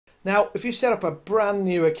Now, if you set up a brand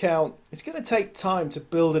new account, it's going to take time to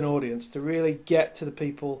build an audience to really get to the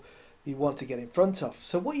people you want to get in front of.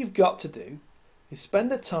 So what you've got to do is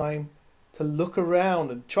spend the time to look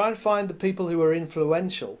around and try and find the people who are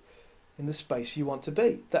influential in the space you want to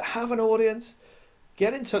be, that have an audience.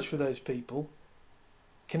 Get in touch with those people,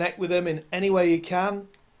 connect with them in any way you can,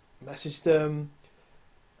 message them,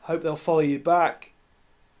 hope they'll follow you back,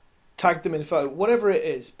 tag them in a photo, whatever it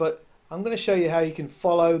is. But I'm going to show you how you can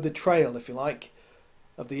follow the trail, if you like,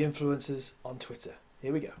 of the influencers on Twitter.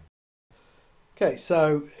 Here we go. Okay,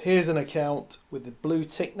 so here's an account with the blue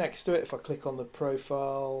tick next to it. If I click on the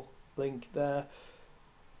profile link there,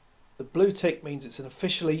 the blue tick means it's an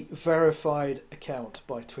officially verified account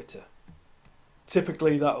by Twitter.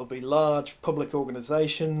 Typically that will be large public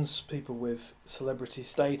organisations, people with celebrity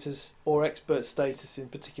status or expert status in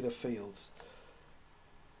particular fields.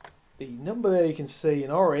 The number there you can see in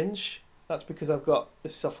orange, that's because I've got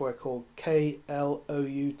this software called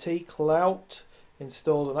KLOUT, Clout,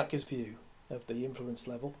 installed, and that gives view of the influence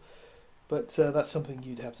level. But that's something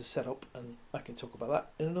you'd have to set up, and I can talk about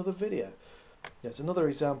that in another video. There's another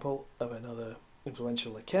example of another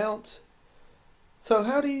influential account. So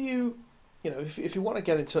how do you if you want to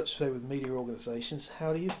get in touch, say, with media organisations,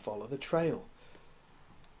 how do you follow the trail?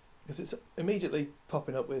 Because it's immediately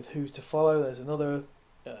popping up with who to follow. There's another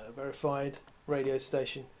verified radio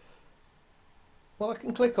station. Well, I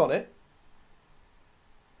can click on it,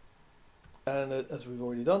 and as we've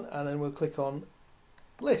already done, and then we'll click on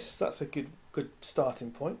lists. That's a good starting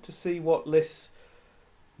point to see what lists,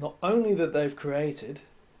 not only that they've created,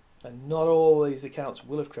 and not all these accounts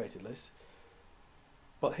will have created lists,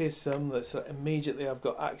 but here's some that immediately I've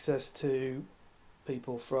got access to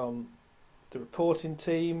people from the reporting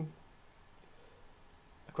team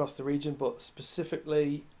across the region, but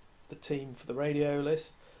specifically the team for the radio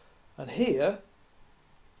list. And here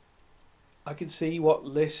I can see what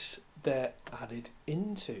lists they're added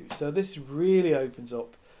into. So this really opens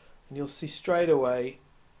up, and you'll see straight away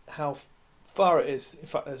how far it is. In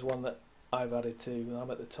fact, there's one that I've added to, and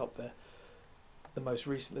I'm at the top there, the most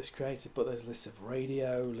recent list created, but there's lists of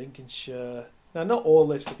radio, Lincolnshire. Now, not all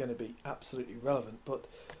lists are going to be absolutely relevant, but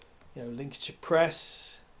Lincolnshire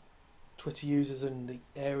Press, Twitter users in the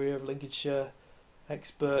area of Lincolnshire,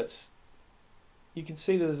 experts. You can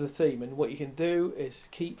see that there's a theme, and what you can do is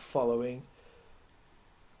keep following,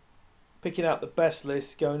 picking out the best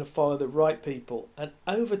lists, going to follow the right people, and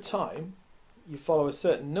over time you follow a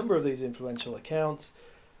certain number of these influential accounts.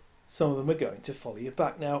 Some of them are going to follow you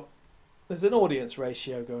back. Now, there's an audience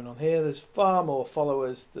ratio going on here. There's far more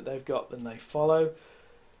followers that they've got than they follow,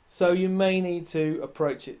 so you may need to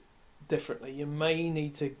approach it differently. You may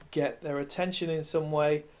need to get their attention in some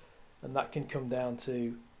way, and that can come down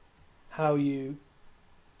to how you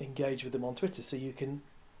engage with them on Twitter. So you can,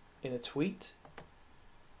 in a tweet,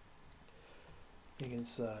 you can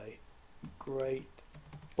say, great.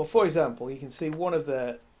 Well, for example, you can see one of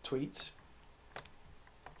their tweets.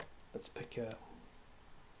 Let's pick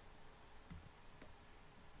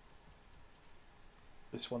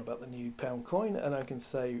this one about the new pound coin, and I can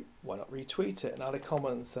say, why not retweet it, and add a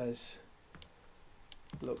comment that says,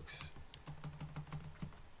 looks.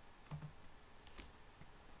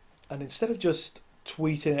 And instead of just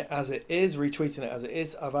tweeting it as it is, retweeting it as it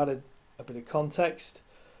is, I've added a bit of context,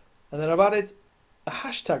 and then I've added a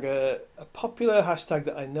hashtag, a popular hashtag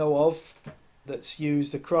that I know of that's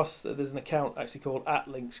used across. There's an account actually called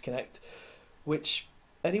 @LinksConnect, which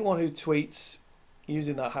anyone who tweets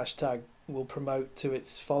using that hashtag will promote to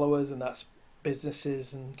its followers, and that's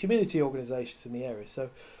businesses and community organisations in the area.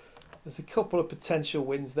 So there's a couple of potential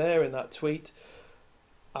wins there in that tweet.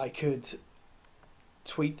 I could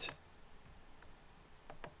tweet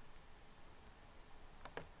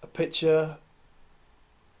a picture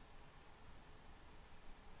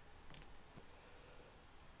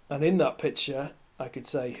and in that picture I could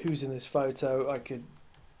say who's in this photo. I could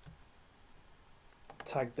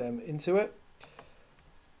tag them into it,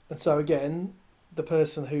 and so again the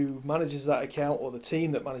person who manages that account or the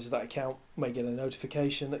team that manages that account may get a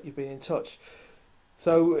notification that you've been in touch.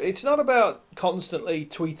 So it's not about constantly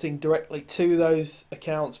tweeting directly to those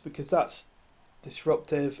accounts, because that's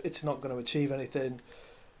disruptive. It's not going to achieve anything.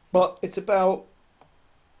 But it's about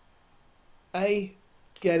A,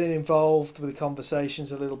 getting involved with the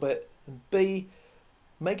conversations a little bit, and B,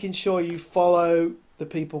 making sure you follow the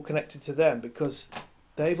people connected to them, because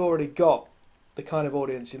they've already got the kind of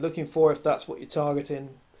audience you're looking for. If that's what you're targeting,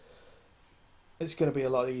 it's going to be a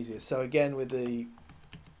lot easier. So again, with the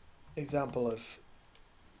example of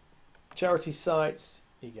charity sites,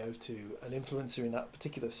 you go to an influencer in that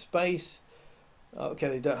particular space, Okay,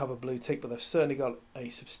 they don't have a blue tick, but they've certainly got a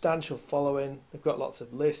substantial following. They've got lots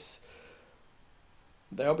of lists.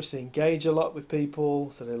 They obviously engage a lot with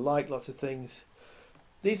people, so they like lots of things.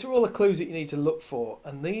 These are all the clues that you need to look for,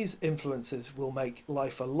 and these influencers will make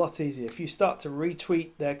life a lot easier. If you start to retweet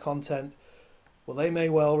their content, well, they may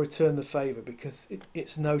well return the favour because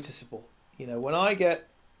it's noticeable. You know, when I get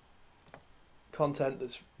content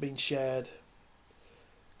that's been shared,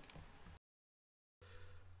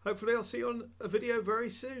 hopefully I'll see you on a video very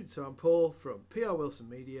soon. So I'm Paul from PR Wilson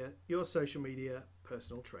Media, your social media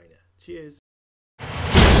personal trainer. Cheers.